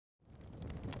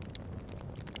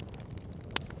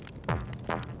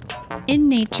In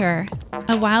nature,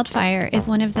 a wildfire is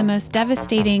one of the most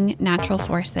devastating natural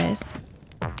forces.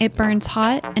 It burns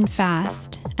hot and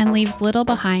fast and leaves little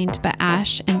behind but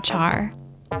ash and char.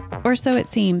 Or so it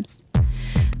seems.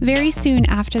 Very soon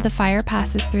after the fire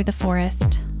passes through the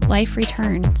forest, life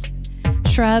returns.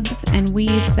 Shrubs and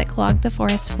weeds that clog the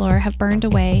forest floor have burned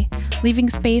away, leaving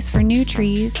space for new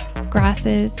trees,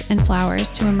 grasses, and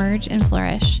flowers to emerge and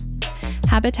flourish.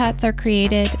 Habitats are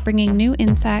created, bringing new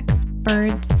insects,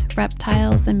 birds,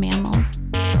 reptiles, and mammals.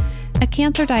 A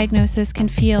cancer diagnosis can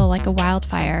feel like a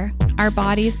wildfire, our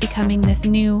bodies becoming this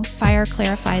new,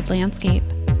 fire-clarified landscape.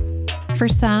 For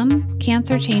some,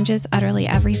 cancer changes utterly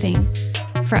everything.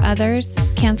 For others,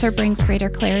 cancer brings greater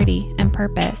clarity and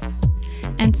purpose.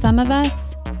 And some of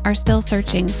us are still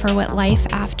searching for what life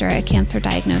after a cancer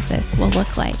diagnosis will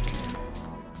look like.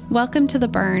 Welcome to The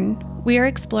Burn. We are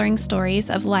exploring stories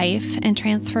of life and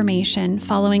transformation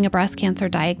following a breast cancer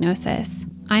diagnosis.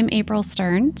 I'm April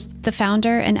Stearns, the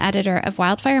founder and editor of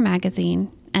Wildfire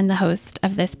Magazine and the host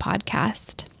of this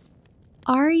podcast.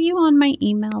 Are you on my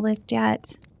email list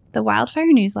yet? The Wildfire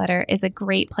newsletter is a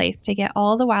great place to get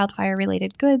all the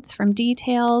wildfire-related goods, from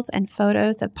details and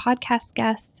photos of podcast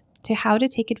guests to how to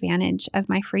take advantage of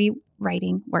my free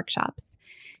writing workshops.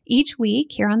 Each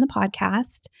week here on the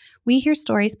podcast, we hear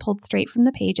stories pulled straight from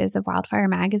the pages of Wildfire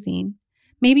Magazine.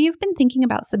 Maybe you've been thinking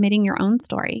about submitting your own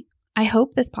story. I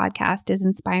hope this podcast is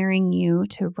inspiring you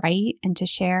to write and to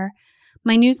share.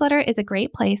 My newsletter is a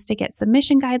great place to get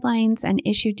submission guidelines and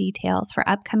issue details for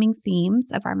upcoming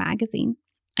themes of our magazine.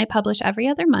 I publish every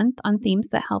other month on themes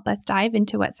that help us dive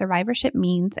into what survivorship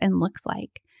means and looks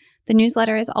like. The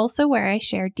newsletter is also where I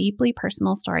share deeply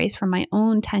personal stories from my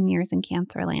own 10 years in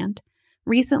Cancerland.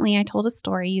 Recently, I told a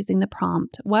story using the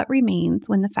prompt, "What remains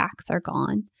when the facts are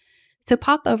gone?" So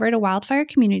pop over to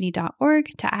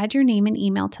wildfirecommunity.org to add your name and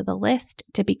email to the list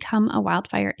to become a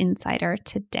Wildfire Insider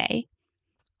today.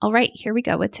 All right, here we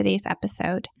go with today's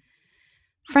episode.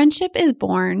 Friendship is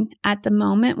born at the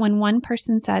moment when one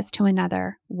person says to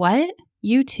another, "What?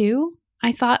 You too?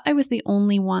 I thought I was the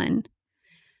only one."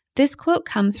 This quote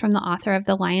comes from the author of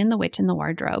The Lion, the Witch, and the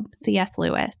Wardrobe, C.S.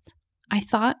 Lewis. I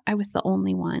thought I was the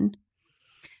only one.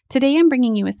 Today, I'm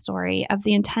bringing you a story of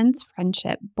the intense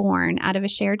friendship born out of a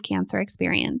shared cancer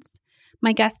experience.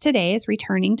 My guest today is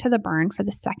returning to The Burn for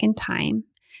the second time.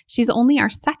 She's only our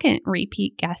second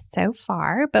repeat guest so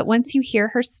far, but once you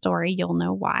hear her story, you'll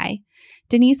know why.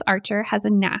 Denise Archer has a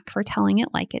knack for telling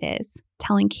it like it is,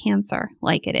 telling cancer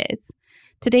like it is.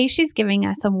 Today, she's giving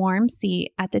us a warm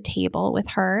seat at the table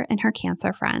with her and her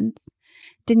cancer friends.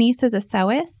 Denise is a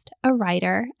sewist, a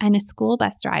writer, and a school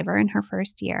bus driver in her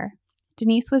first year.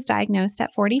 Denise was diagnosed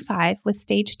at 45 with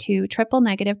stage 2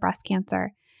 triple-negative breast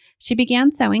cancer. She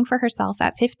began sewing for herself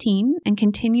at 15 and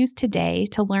continues today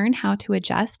to learn how to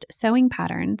adjust sewing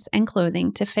patterns and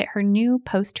clothing to fit her new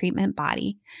post-treatment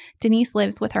body. Denise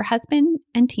lives with her husband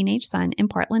and teenage son in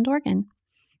Portland, Oregon.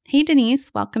 Hey,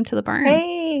 Denise, welcome to The Burn.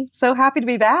 Hey, so happy to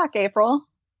be back, April.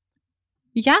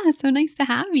 Yeah, so nice to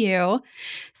have you.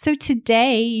 So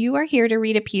today you are here to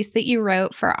read a piece that you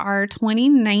wrote for our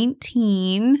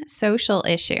 2019 social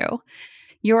issue.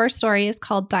 Your story is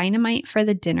called Dynamite for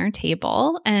the Dinner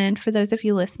Table. And for those of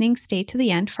you listening, stay to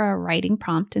the end for a writing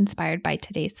prompt inspired by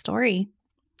today's story.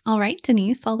 All right,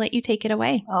 Denise, I'll let you take it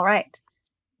away. All right.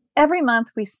 Every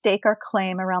month, we stake our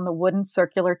claim around the wooden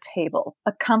circular table,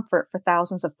 a comfort for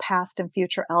thousands of past and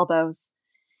future elbows.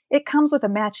 It comes with a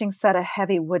matching set of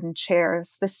heavy wooden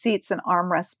chairs, the seats and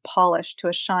armrests polished to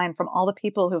a shine from all the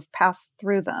people who've passed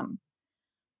through them.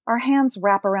 Our hands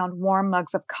wrap around warm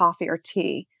mugs of coffee or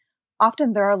tea.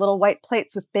 Often there are little white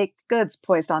plates with baked goods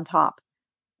poised on top.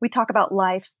 We talk about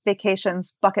life,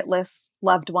 vacations, bucket lists,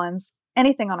 loved ones,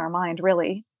 anything on our mind,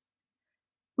 really.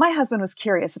 My husband was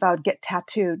curious if I would get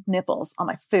tattooed nipples on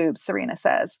my foobs, Serena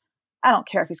says. I don't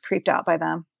care if he's creeped out by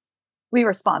them. We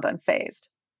respond unfazed.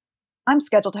 I'm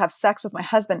scheduled to have sex with my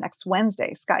husband next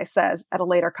Wednesday, Skye says at a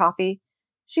later coffee.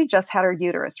 She just had her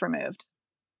uterus removed.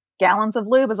 Gallons of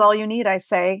lube is all you need, I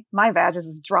say. My vag is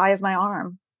as dry as my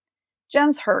arm.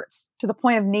 Jen's hurts, to the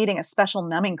point of needing a special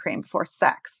numbing cream before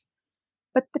sex.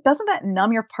 But doesn't that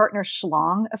numb your partner's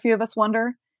schlong, a few of us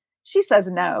wonder? She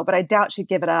says no, but I doubt she'd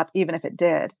give it up even if it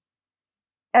did.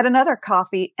 At another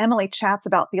coffee, Emily chats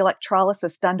about the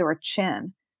electrolysis done to her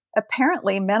chin.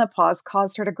 Apparently, menopause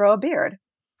caused her to grow a beard.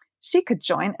 She could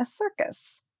join a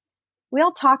circus. We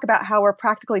all talk about how we're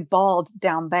practically bald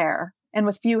down there, and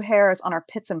with few hairs on our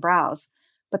pits and brows,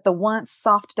 but the once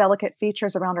soft, delicate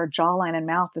features around our jawline and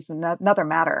mouth is another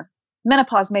matter.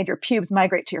 Menopause made your pubes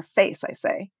migrate to your face, I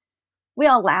say. We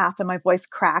all laugh, and my voice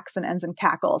cracks and ends in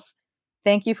cackles.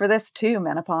 Thank you for this too,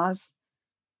 menopause.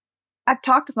 I've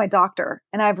talked with my doctor,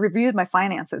 and I've reviewed my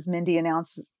finances, Mindy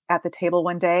announces at the table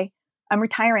one day. I'm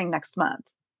retiring next month.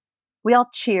 We all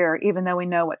cheer, even though we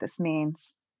know what this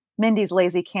means. Mindy's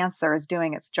lazy cancer is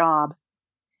doing its job.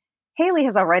 Haley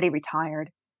has already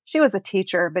retired. She was a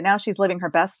teacher, but now she's living her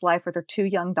best life with her 2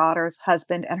 young daughters,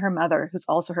 husband, and her mother, who's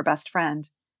also her best friend.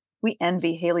 We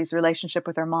envy Haley's relationship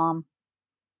with her mom.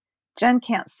 Jen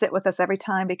can't sit with us every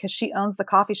time because she owns the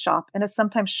coffee shop and is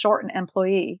sometimes short an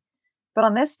employee. But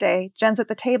on this day, Jen's at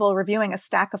the table reviewing a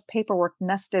stack of paperwork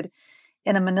nested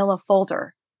in a manila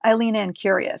folder. I lean in,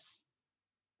 curious.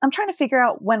 I'm trying to figure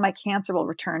out when my cancer will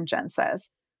return, Jen says.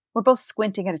 We're both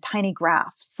squinting at a tiny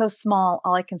graph, so small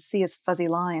all I can see is fuzzy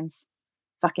lines.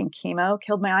 Fucking chemo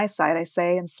killed my eyesight, I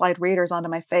say, and slide readers onto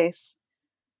my face.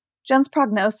 Jen's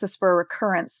prognosis for a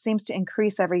recurrence seems to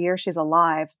increase every year she's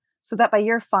alive, so that by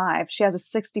year 5, she has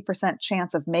a 60%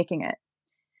 chance of making it.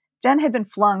 Jen had been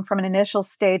flung from an initial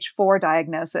stage 4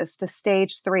 diagnosis to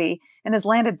stage 3 and has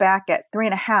landed back at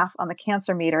 3.5 on the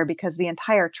cancer meter because the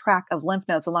entire tract of lymph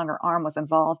nodes along her arm was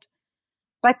involved.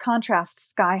 By contrast,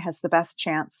 Sky has the best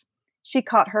chance. She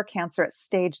caught her cancer at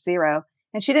stage 0,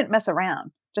 and she didn't mess around,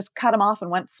 just cut him off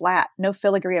and went flat, no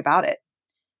filigree about it.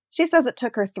 She says it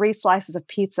took her 3 slices of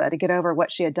pizza to get over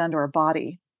what she had done to her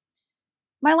body.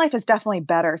 My life is definitely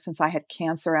better since I had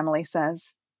cancer, Emily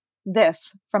says.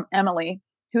 This from Emily,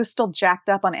 who is still jacked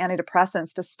up on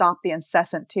antidepressants to stop the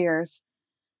incessant tears.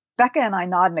 Becca and I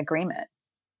nod in agreement.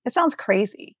 It sounds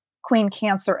crazy, Queen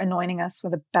Cancer anointing us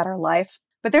with a better life,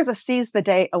 but there's a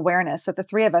seize-the-day awareness that the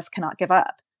 3 of us cannot give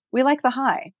up. We like the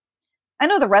high. I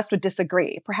know the rest would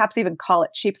disagree, perhaps even call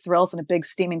it cheap thrills and a big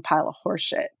steaming pile of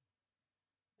horseshit.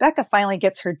 Becca finally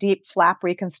gets her deep flap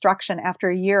reconstruction after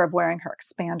a year of wearing her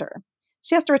expander.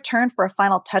 She has to return for a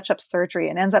final touch-up surgery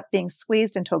and ends up being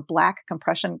squeezed into a black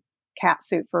compression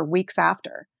catsuit for weeks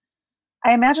after.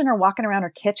 I imagine her walking around her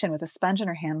kitchen with a sponge in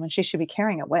her hand when she should be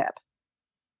carrying a whip.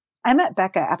 I met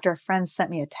Becca after a friend sent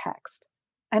me a text.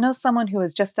 I know someone who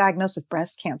was just diagnosed with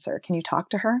breast cancer. Can you talk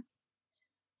to her?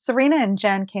 Serena and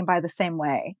Jen came by the same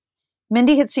way.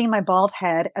 Mindy had seen my bald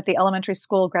head at the elementary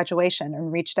school graduation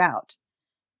and reached out.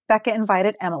 Becca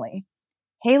invited Emily.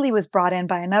 Haley was brought in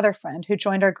by another friend who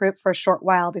joined our group for a short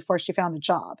while before she found a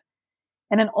job.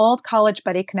 And an old college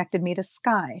buddy connected me to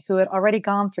Sky, who had already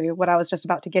gone through what I was just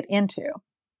about to get into.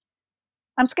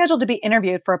 I'm scheduled to be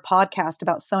interviewed for a podcast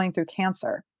about sewing through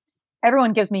cancer.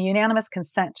 Everyone gives me unanimous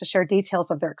consent to share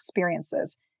details of their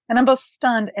experiences, and I'm both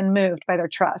stunned and moved by their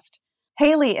trust.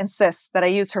 Haley insists that I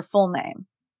use her full name.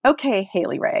 Okay,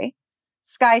 Haley Ray.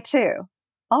 Sky too.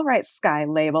 All right, Sky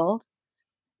labeled.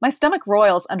 My stomach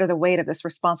roils under the weight of this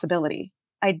responsibility.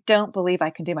 I don't believe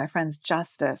I can do my friends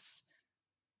justice.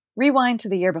 Rewind to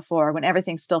the year before when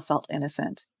everything still felt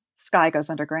innocent. Sky goes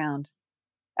underground.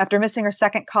 After missing her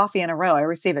second coffee in a row, I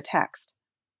receive a text.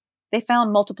 They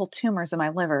found multiple tumors in my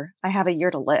liver. I have a year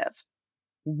to live.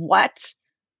 What?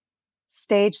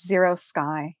 Stage 0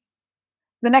 Sky.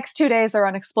 The next 2 days are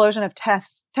an explosion of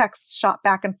texts shot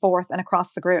back and forth and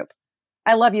across the group.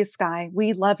 I love you, Sky.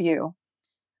 We love you.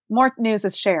 More news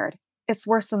is shared. It's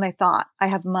worse than they thought. I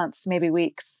have months, maybe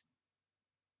weeks.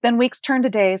 Then weeks turn to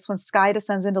days when Sky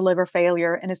descends into liver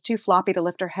failure and is too floppy to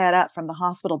lift her head up from the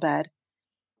hospital bed.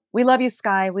 We love you,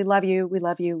 Sky. We love you. We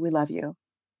love you. We love you.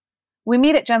 We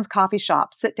meet at Jen's coffee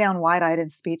shop, sit down wide-eyed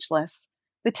and speechless.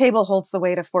 The table holds the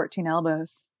weight of 14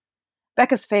 elbows.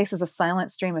 Becca's face is a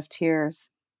silent stream of tears.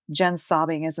 Jen's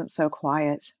sobbing isn't so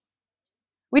quiet.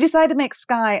 We decide to make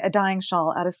Sky a dyeing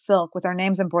shawl out of silk with our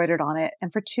names embroidered on it,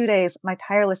 and for 2 days, my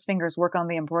tireless fingers work on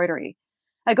the embroidery.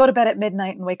 I go to bed at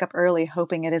midnight and wake up early,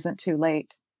 hoping it isn't too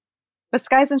late. But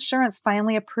Sky's insurance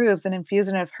finally approves an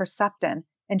infusion of Herceptin,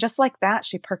 and just like that,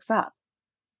 she perks up.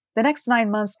 The next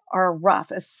 9 months are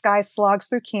rough as Sky slogs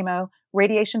through chemo,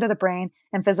 radiation to the brain,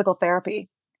 and physical therapy.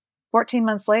 14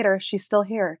 months later, she's still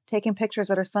here, taking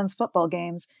pictures at her son's football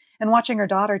games and watching her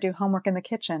daughter do homework in the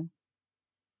kitchen.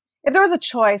 If there was a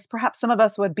choice, perhaps some of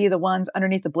us would be the ones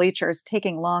underneath the bleachers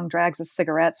taking long drags of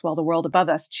cigarettes while the world above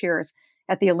us cheers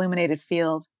at the illuminated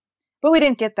field. But we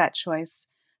didn't get that choice,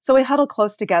 so we huddle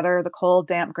close together, the cold,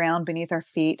 damp ground beneath our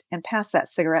feet, and pass that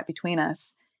cigarette between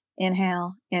us.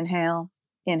 Inhale, inhale,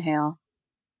 inhale.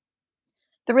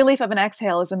 The relief of an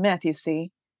exhale is a myth, you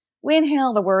see. We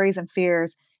inhale the worries and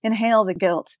fears, inhale the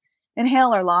guilt,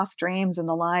 inhale our lost dreams and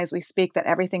the lies we speak that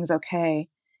everything's okay.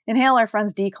 Inhale our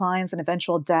friends' declines and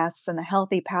eventual deaths and the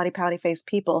healthy, pouty-faced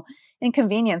people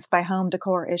inconvenienced by home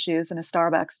decor issues in a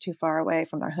Starbucks too far away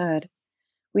from their hood.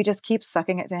 We just keep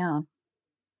sucking it down.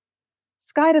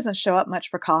 Sky doesn't show up much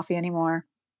for coffee anymore.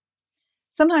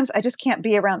 Sometimes I just can't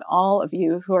be around all of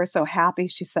you who are so happy,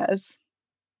 she says.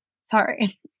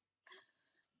 Sorry.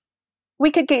 We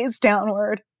could gaze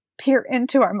downward, peer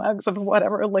into our mugs of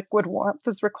whatever liquid warmth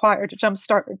is required to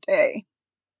jumpstart our day.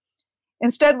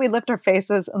 Instead, we lift our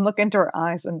faces and look into our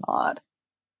eyes and nod.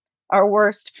 Our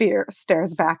worst fear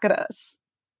stares back at us.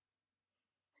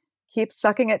 Keep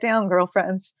sucking it down,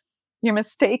 girlfriends. You're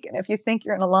mistaken if you think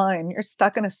you're in a line. You're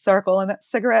stuck in a circle, and that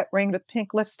cigarette ringed with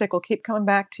pink lipstick will keep coming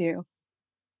back to you.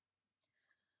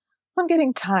 I'm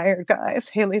getting tired, guys,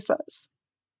 Haley says.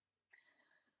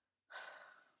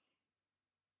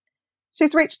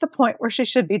 She's reached the point where she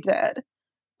should be dead,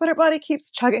 but her body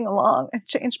keeps chugging along,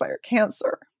 changed by her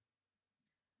cancer.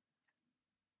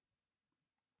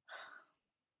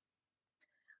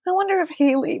 I wonder if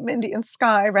Haley, Mindy, and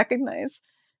Sky recognize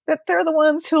that they're the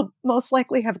ones who'll most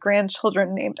likely have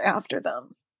grandchildren named after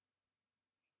them.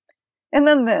 And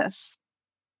then this.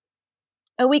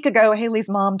 A week ago, Haley's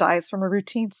mom dies from a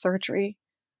routine surgery.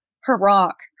 Her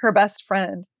rock, her best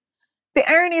friend. The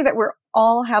irony that we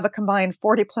all have a combined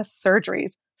 40-plus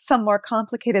surgeries, some more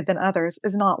complicated than others,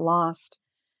 is not lost.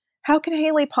 How can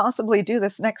Haley possibly do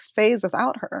this next phase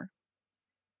without her?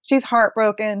 She's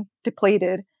heartbroken,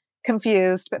 depleted,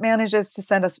 confused, but manages to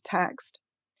send us a text.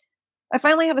 I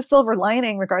finally have a silver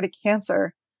lining regarding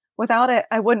cancer. Without it,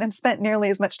 I wouldn't have spent nearly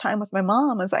as much time with my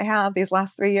mom as I have these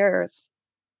last 3 years.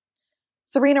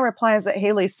 Serena replies that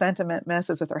Haley's sentiment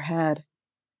messes with her head.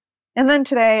 And then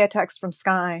today, a text from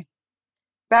Sky.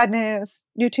 Bad news,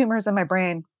 new tumors in my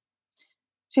brain.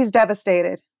 She's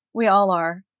devastated. We all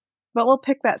are. But we'll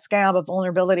pick that scab of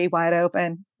vulnerability wide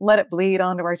open, let it bleed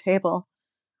onto our table.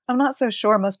 I'm not so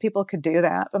sure most people could do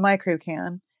that, but my crew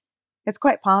can. It's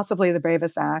quite possibly the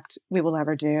bravest act we will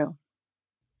ever do.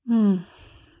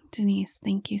 Denise,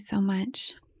 thank you so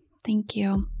much. Thank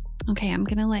you. Okay, I'm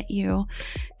going to let you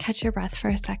catch your breath for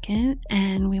a second,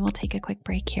 and we will take a quick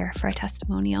break here for a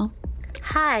testimonial.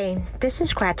 Hi, this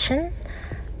is Gretchen.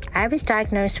 I was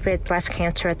diagnosed with breast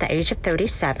cancer at the age of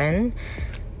 37,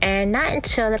 and not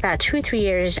until about 2 or 3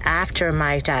 years after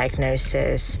my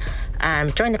diagnosis,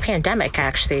 during the pandemic,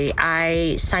 actually,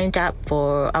 I signed up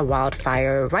for a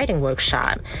wildfire writing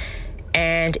workshop.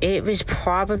 And it was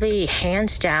probably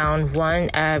hands down one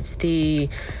of the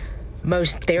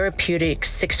most therapeutic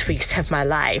 6 weeks of my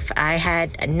life. I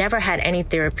had never had any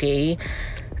therapy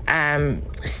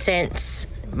since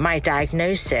my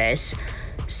diagnosis.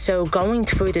 So going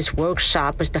through this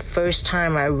workshop was the first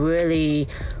time I really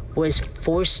was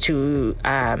forced to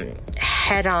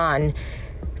head on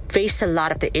face a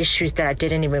lot of the issues that I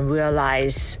didn't even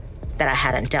realize that I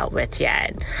hadn't dealt with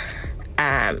yet.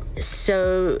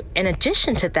 So in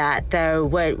addition to that, though,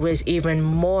 what was even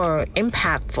more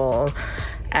impactful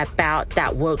about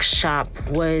that workshop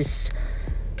was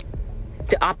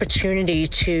the opportunity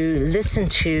to listen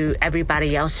to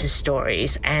everybody else's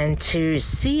stories and to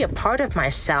see a part of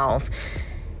myself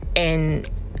in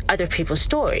other people's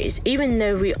stories. Even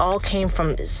though we all came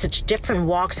from such different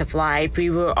walks of life, we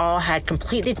were all had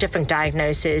completely different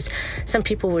diagnoses. Some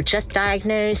people were just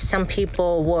diagnosed. Some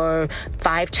people were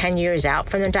 5-10 years out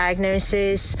from the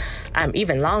diagnosis,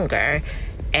 even longer.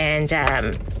 And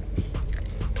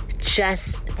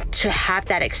just to have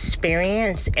that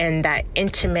experience and that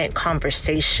intimate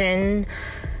conversation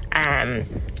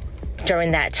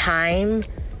during that time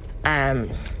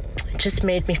just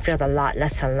made me feel a lot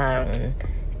less alone.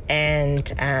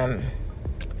 And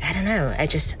I don't know, I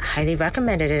just highly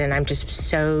recommended it, and I'm just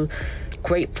so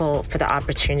grateful for the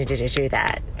opportunity to do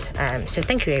that. So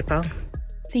thank you, April.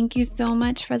 Thank you so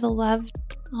much for the love.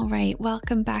 All right,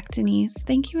 welcome back, Denise.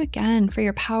 Thank you again for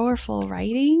your powerful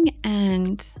writing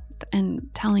and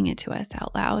telling it to us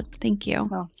out loud. Thank you.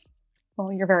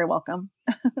 Well, you're very welcome.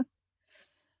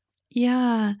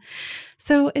 Yeah.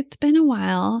 So it's been a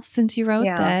while since you wrote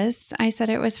this. I said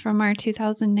it was from our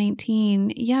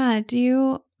 2019. Yeah. Do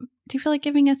you feel like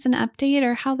giving us an update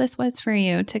or how this was for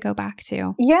you to go back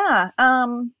to? Yeah.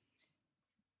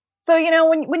 So,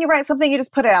 when you write something, you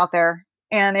just put it out there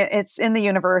and it's in the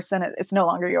universe and it's no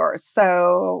longer yours.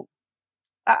 So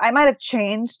I might have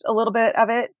changed a little bit of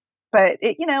it, but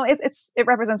it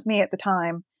represents me at the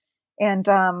time. And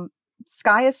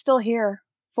Sky is still here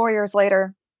 4 years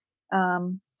later.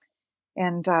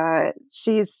 And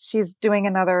she's doing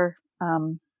another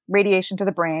radiation to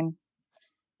the brain.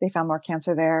 They found more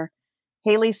cancer there.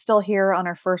 Haley's still here on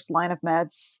her first line of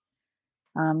meds.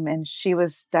 And she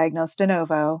was diagnosed de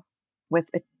novo with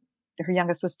her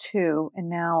youngest was 2. And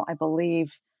now I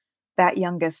believe that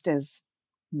youngest is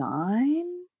 9.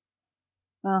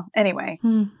 Well, anyway,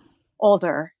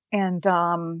 older. And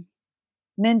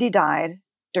Mindy died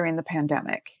during the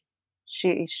pandemic.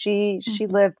 She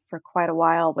lived for quite a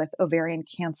while with ovarian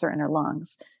cancer in her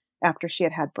lungs after she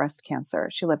had breast cancer.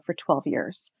 She lived for 12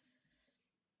 years.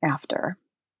 after.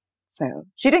 So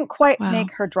she didn't quite Wow.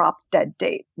 make her drop dead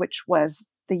date, which was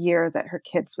the year that her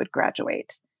kids would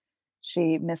graduate.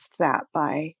 She missed that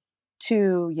by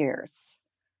 2 years.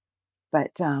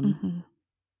 But Mm-hmm.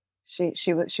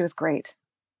 she was great.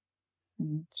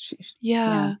 And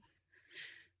Yeah.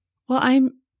 Well,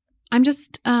 I'm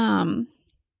just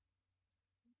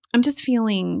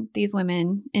feeling these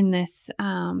women in this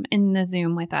in the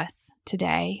Zoom with us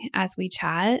today as we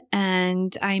chat,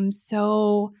 and I'm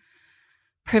so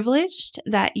privileged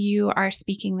that you are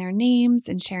speaking their names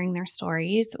and sharing their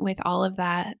stories with all of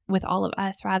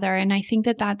us rather. And I think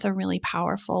that that's a really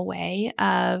powerful way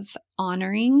of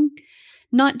honoring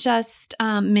not just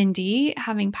Mindy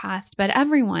having passed, but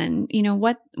everyone,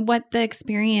 what the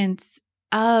experience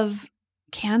of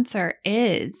cancer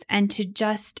is, and to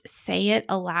just say it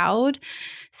aloud,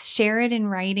 share it in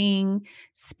writing,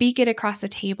 speak it across a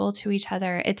table to each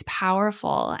other. It's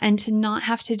powerful. And to not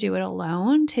have to do it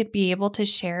alone, to be able to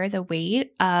share the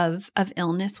weight of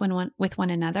illness with one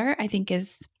another, I think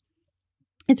it's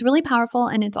really powerful,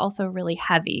 and it's also really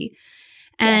heavy.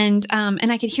 And Yes.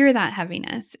 And I could hear that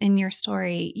heaviness in your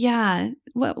story. Yeah.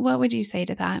 What would you say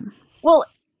to that? Well,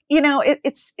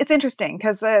 it's interesting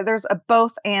because there's a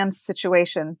both and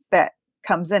situation that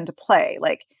comes into play.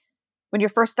 Like when you're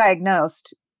first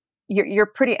diagnosed, you're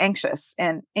pretty anxious,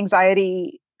 and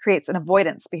anxiety creates an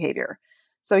avoidance behavior.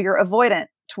 So you're avoidant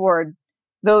toward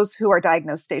those who are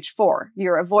diagnosed stage 4.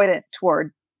 You're avoidant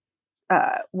toward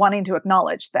wanting to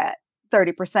acknowledge that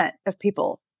 30% of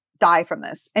people die from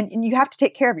this. And you have to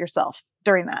take care of yourself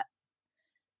during that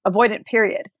avoidant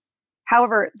period.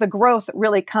 However, the growth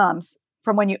really comes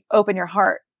from when you open your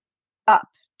heart up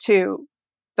to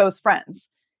those friends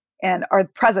and are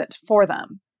present for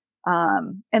them,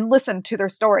 and listen to their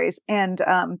stories. And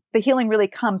the healing really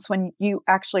comes when you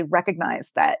actually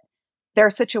recognize that their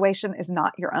situation is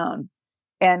not your own.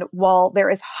 And while there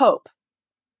is hope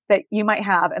that you might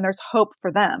have, and there's hope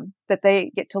for them that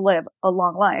they get to live a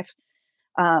long life,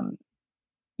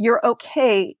 you're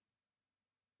okay,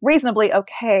 reasonably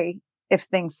okay, if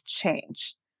things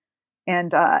change.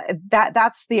 And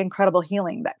that's the incredible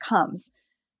healing that comes.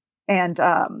 And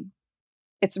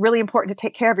it's really important to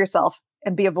take care of yourself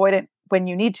and be avoidant when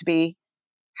you need to be.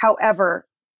 However,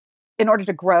 in order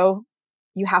to grow,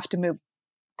 you have to move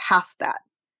past that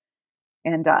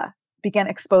and begin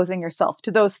exposing yourself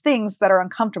to those things that are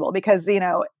uncomfortable, because,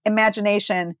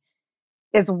 imagination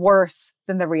is worse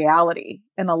than the reality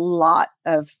in a lot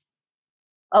of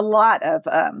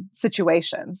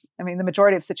situations. I mean, the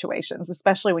majority of situations,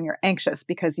 especially when you're anxious,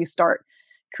 because you start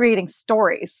creating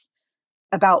stories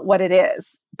about what it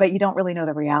is, but you don't really know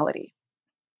the reality.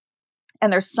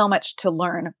 And there's so much to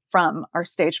learn from our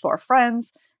stage 4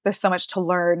 friends. There's so much to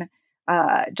learn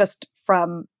just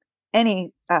from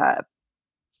any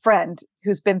friend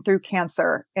who's been through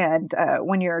cancer, and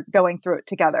when you're going through it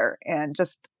together and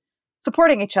just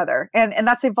supporting each other. And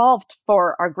that's evolved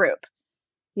for our group.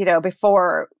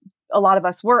 Before, a lot of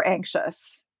us were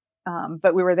anxious,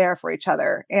 but we were there for each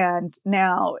other. And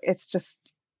now it's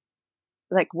just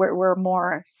like we're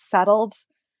more settled.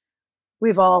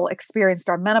 We've all experienced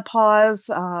our menopause,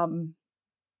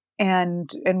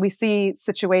 and we see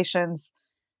situations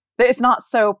that it's not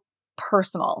so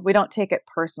personal. We don't take it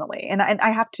personally. And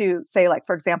I have to say, like,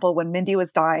 for example, when Mindy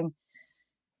was dying,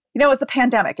 it was the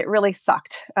pandemic. It really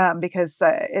sucked because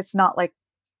it's not like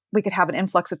we could have an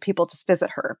influx of people just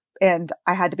visit her, and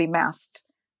I had to be masked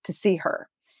to see her.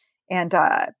 And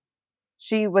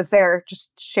she was there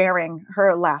just sharing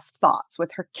her last thoughts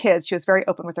with her kids. She was very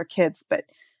open with her kids, but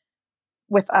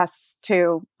with us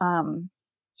too.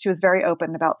 She was very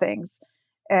open about things.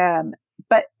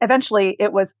 But eventually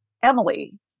it was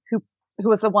Emily who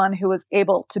was the one who was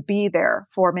able to be there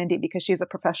for Mindy, because she's a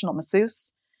professional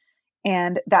masseuse.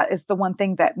 And that is the one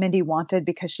thing that Mindy wanted,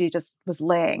 because she just was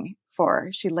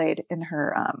she laid in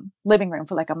her living room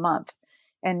for like a month,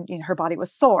 and her body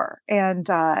was sore, and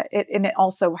it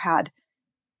also had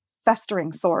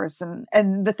festering sores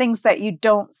and the things that you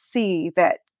don't see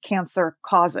that cancer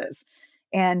causes.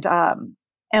 And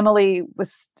Emily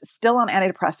was still on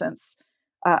antidepressants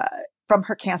from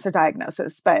her cancer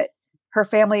diagnosis, but her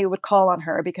family would call on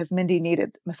her because Mindy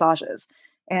needed massages,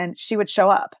 and she would show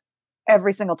up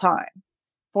every single time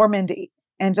for Mindy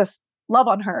and just love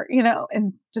on her,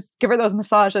 and just give her those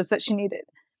massages that she needed,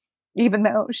 even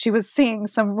though she was seeing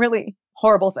some really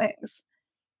horrible things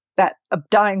that a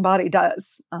dying body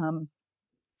does,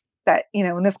 that,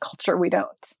 in this culture we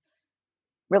don't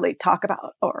really talk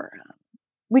about, or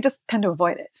we just tend to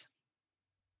avoid it.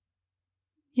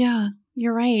 Yeah.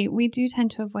 You're right. We do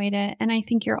tend to avoid it. And I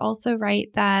think you're also right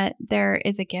that there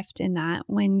is a gift in that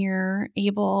when you're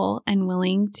able and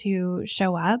willing to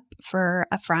show up for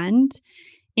a friend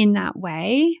in that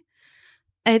way.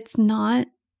 It's not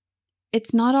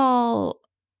all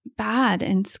bad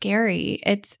and scary.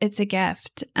 It's a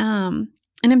gift. And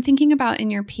I'm thinking about in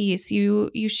your piece,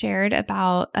 you shared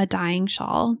about a dyeing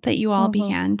shawl that you all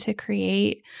began to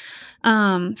create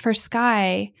for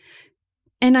Sky.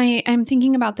 And I'm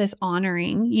thinking about this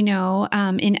honoring,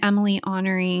 in Emily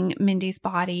honoring Mindy's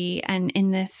body and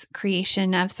in this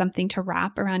creation of something to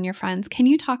wrap around your friends. Can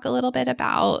you talk a little bit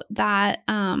about that?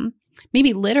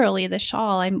 Maybe literally the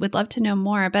shawl. I would love to know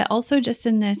more, but also just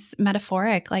in this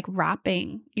metaphoric, like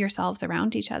wrapping yourselves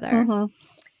around each other. Mm-hmm.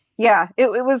 Yeah, it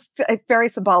was very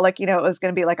symbolic. It was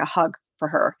going to be like a hug for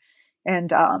her.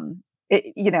 And,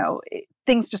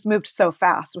 things just moved so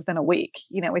fast within a week.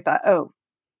 We thought, oh,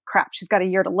 crap, she's got a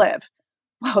year to live.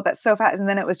 Whoa, that's so fast. And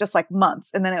then it was just like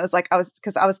months. And then it was like, I was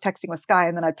texting with Sky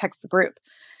and then I'd text the group.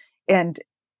 And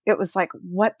it was like,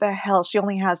 what the hell? She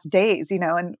only has days,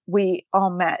 and we all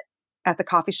met at the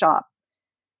coffee shop,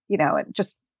 and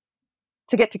just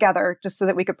to get together just so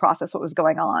that we could process what was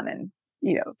going on. And,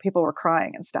 people were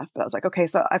crying and stuff. But I was like, okay,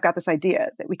 so I've got this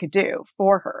idea that we could do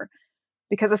for her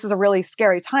because this is a really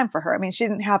scary time for her. I mean, she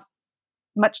didn't have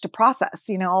much to process,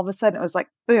 all of a sudden it was like,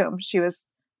 boom, she was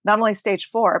not only stage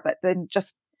 4, but then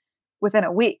just within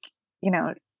a week,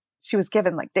 she was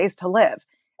given like days to live.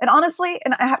 And honestly,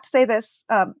 and I have to say this,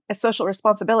 as social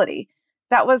responsibility,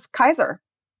 that was Kaiser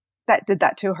that did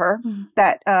that to her,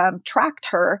 that tracked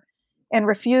her and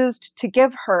refused to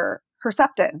give her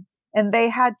Herceptin. And they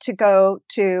had to go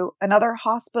to another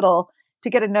hospital to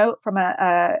get a note from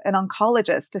an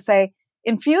oncologist to say,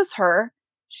 infuse her.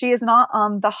 She is not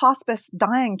on the hospice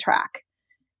dying track.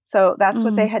 So that's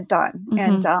what they had done.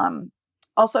 And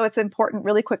also it's important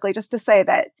really quickly just to say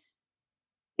that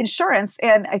insurance,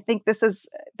 and I think this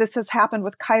has happened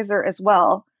with Kaiser as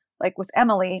well, like with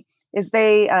Emily, is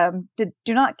they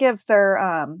do not give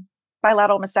their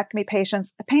bilateral mastectomy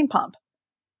patients a pain pump.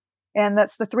 And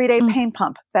that's the 3-day pain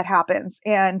pump that happens.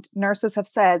 And nurses have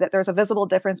said that there's a visible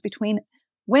difference between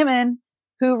women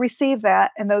who receive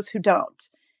that and those who don't.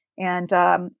 And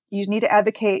you need to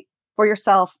advocate for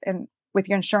yourself and with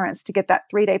your insurance to get that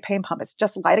 3-day pain pump. It's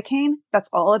just lidocaine. That's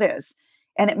all it is.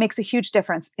 And it makes a huge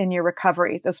difference in your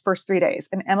recovery those first 3 days.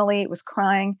 And Emily was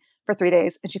crying for 3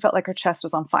 days and she felt like her chest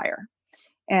was on fire.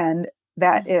 And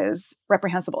that is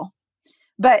reprehensible.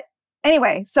 But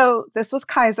anyway, so this was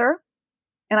Kaiser.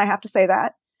 And I have to say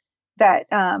that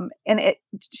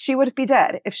she would be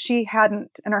dead if she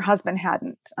hadn't, and her husband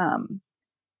hadn't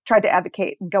tried to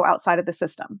advocate and go outside of the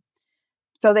system.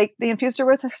 So they infused her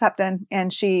with Herceptin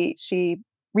and she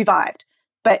revived.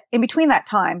 But in between that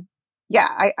time,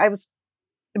 I was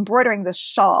embroidering this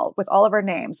shawl with all of our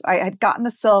names. I had gotten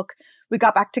the silk. We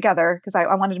got back together because I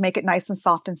wanted to make it nice and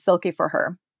soft and silky for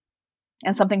her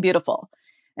and something beautiful.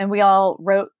 And we all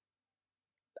wrote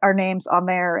our names on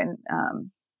there. And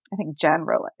I think Jen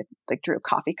wrote, like drew a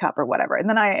coffee cup or whatever. And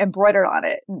then I embroidered on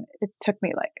it. And it took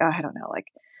me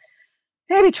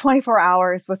maybe 24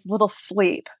 hours with little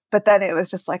sleep. But then it was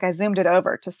just like I zoomed it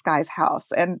over to Sky's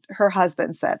house. And her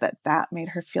husband said that made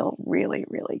her feel really,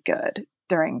 really good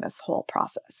during this whole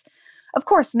process. Of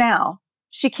course, now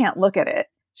she can't look at it.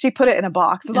 She put it in a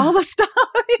box with all the stuff,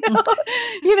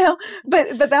 but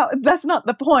that's not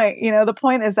the point. The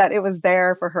point is that it was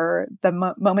there for her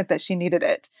the moment that she needed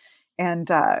it. And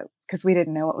because we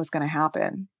didn't know what was going to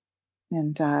happen.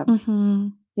 And,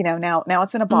 now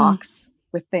it's in a box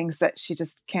with things that she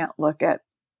just can't look at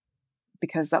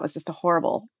because that was just a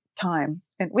horrible time.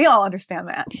 And we all understand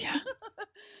that. Yeah,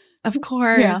 of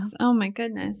course. Yeah. Oh my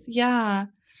goodness. Yeah.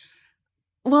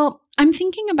 Well, I'm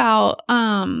thinking about,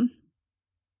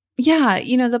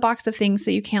 the box of things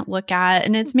that you can't look at.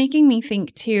 And it's making me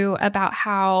think too about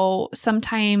how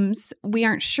sometimes we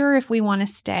aren't sure if we want to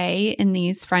stay in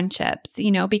these friendships,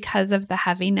 because of the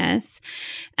heaviness.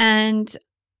 And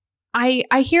I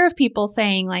hear of people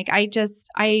saying like, I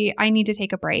need to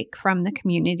take a break from the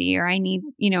community, or I need,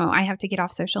 I have to get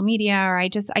off social media, or I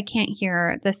can't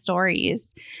hear the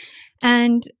stories.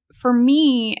 And for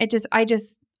me,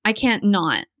 I can't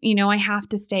not, I have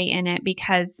to stay in it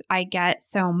because I get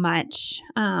so much,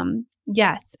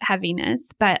 heaviness,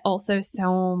 but also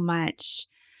so much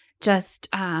just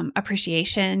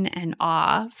appreciation and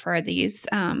awe for these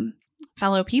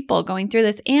fellow people going through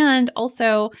this, and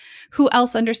also who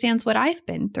else understands what I've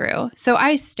been through. So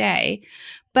I stay.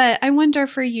 But I wonder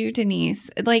for you, Denise,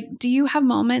 like, do you have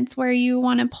moments where you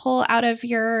want to pull out of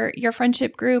your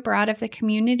friendship group or out of the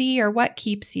community, or what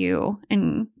keeps you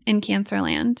in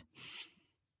Cancerland?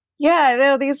 Yeah,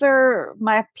 no, these are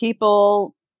my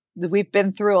people. We've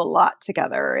been through a lot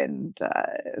together. And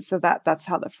so that's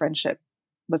how the friendship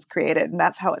was created, and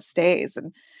that's how it stays.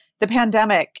 And the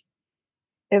pandemic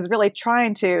is really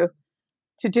trying to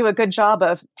do a good job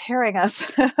of tearing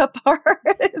us apart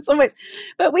in some ways.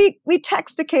 But we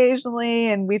text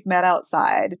occasionally, and we've met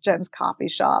outside Jen's coffee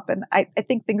shop. And I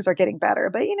think things are getting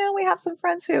better. But, we have some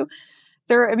friends who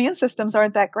their immune systems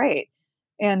aren't that great.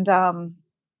 And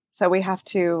so we have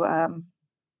to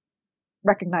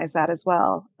recognize that as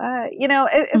well.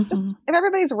 It's just, if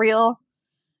everybody's real,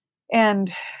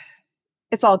 and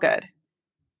it's all good.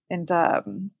 And,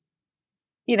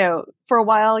 for a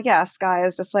while, Sky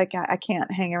is just like, I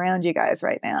can't hang around you guys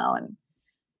right now.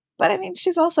 But I mean,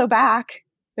 she's also back.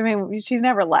 I mean, she's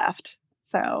never left.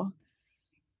 So.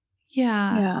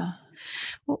 Yeah.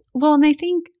 Well, and I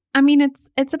think,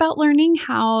 it's about learning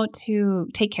how to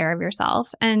take care of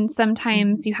yourself. And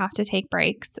sometimes you have to take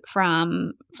breaks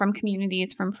from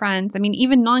communities, from friends. I mean,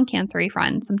 even non-cancery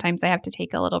friends, sometimes I have to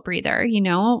take a little breather,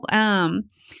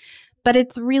 But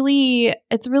it's really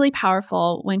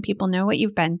powerful when people know what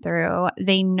you've been through.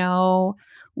 They know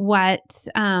what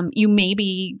you may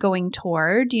be going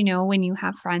toward, when you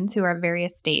have friends who are at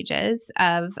various stages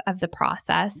of the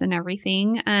process and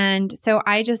everything. And so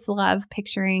I just love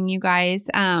picturing you guys,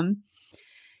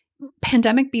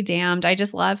 pandemic be damned. I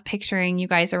just love picturing you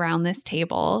guys around this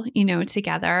table,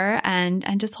 together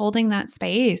and just holding that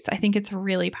space. I think it's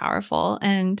really powerful.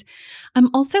 And I'm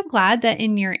also glad that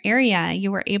in your area,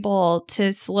 you were able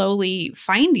to slowly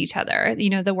find each other.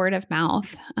 The word of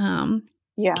mouth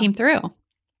came through.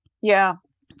 Yeah.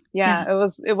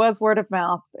 It was word of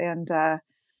mouth. And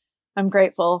I'm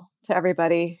grateful to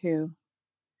everybody who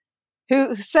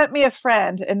sent me a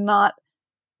friend, and not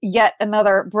yet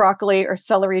another broccoli or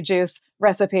celery juice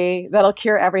recipe that'll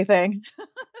cure everything.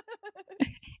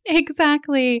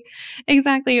 Exactly.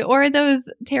 Or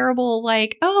those terrible,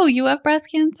 like, oh, you have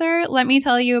breast cancer? Let me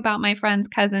tell you about my friend's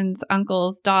cousin's,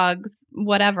 uncle's, dog's,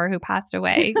 whatever, who passed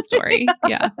away story.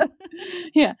 Yeah.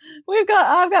 Yeah.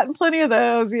 I've gotten plenty of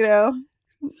those,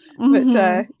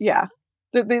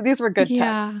 But these were good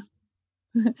texts.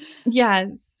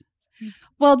 Yes.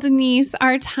 Well, Denise,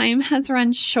 our time has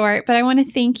run short, but I want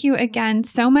to thank you again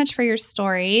so much for your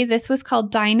story. This was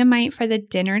called Dynamite for the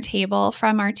Dinner Table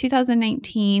from our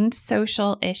 2019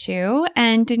 social issue.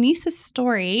 And Denise's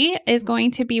story is going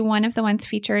to be one of the ones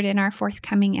featured in our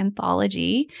forthcoming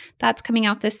anthology. That's coming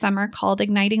out this summer, called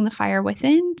Igniting the Fire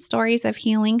Within, Stories of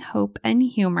Healing, Hope, and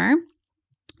Humor.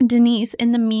 Denise,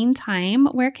 in the meantime,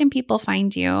 where can people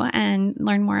find you and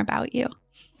learn more about you?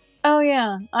 Oh,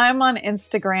 yeah. I'm on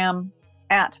Instagram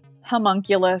at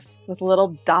homunculus with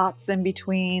little dots in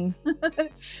between.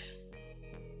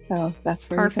 So that's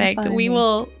where perfect. You can find we me.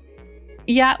 will.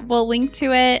 Yeah, we'll link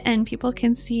to it, and people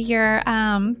can see your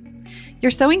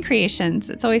sewing creations.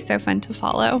 It's always so fun to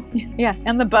follow. Yeah,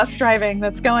 and the bus driving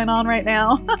that's going on right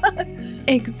now.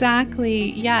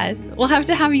 Exactly. Yes, we'll have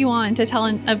to have you on to tell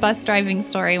a bus driving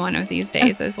story one of these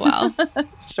days as well.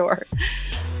 Sure.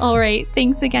 All right.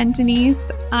 Thanks again, Denise.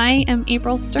 I am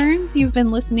April Stearns. You've been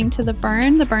listening to The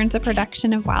Burn. The Burn's a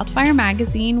production of Wildfire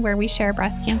Magazine, where we share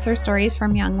breast cancer stories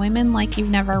from young women like you've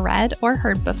never read or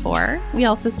heard before. We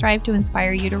also strive to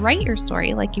inspire you to write your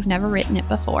story like you've never written it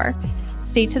before.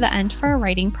 Stay to the end for a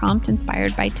writing prompt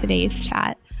inspired by today's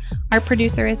chat. Our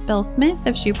producer is Bill Smith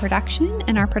of Shoe Production,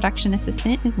 and our production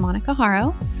assistant is Monica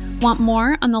Haro. Want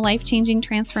more on the life-changing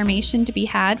transformation to be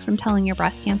had from telling your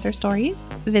breast cancer stories?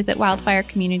 Visit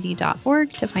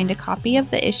wildfirecommunity.org to find a copy of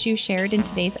the issue shared in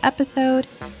today's episode,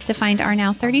 to find our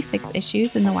now 36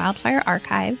 issues in the Wildfire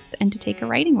archives, and to take a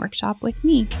writing workshop with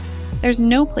me. There's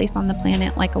no place on the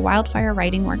planet like a wildfire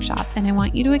writing workshop, and I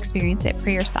want you to experience it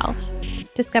for yourself.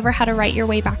 Discover how to write your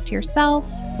way back to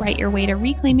yourself, write your way to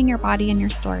reclaiming your body and your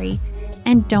story,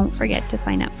 and don't forget to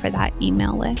sign up for that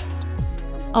email list.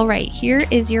 All right, here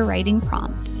is your writing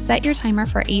prompt. Set your timer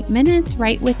for 8 minutes,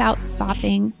 write without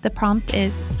stopping. The prompt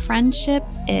is, friendship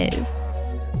is.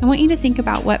 I want you to think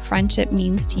about what friendship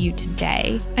means to you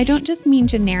today. I don't just mean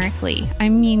generically, I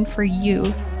mean for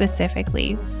you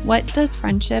specifically. What does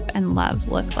friendship and love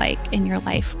look like in your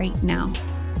life right now?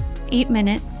 8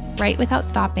 minutes, write without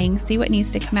stopping, see what needs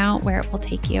to come out, where it will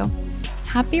take you.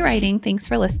 Happy writing. Thanks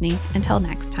for listening. Until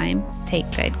next time, take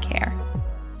good care.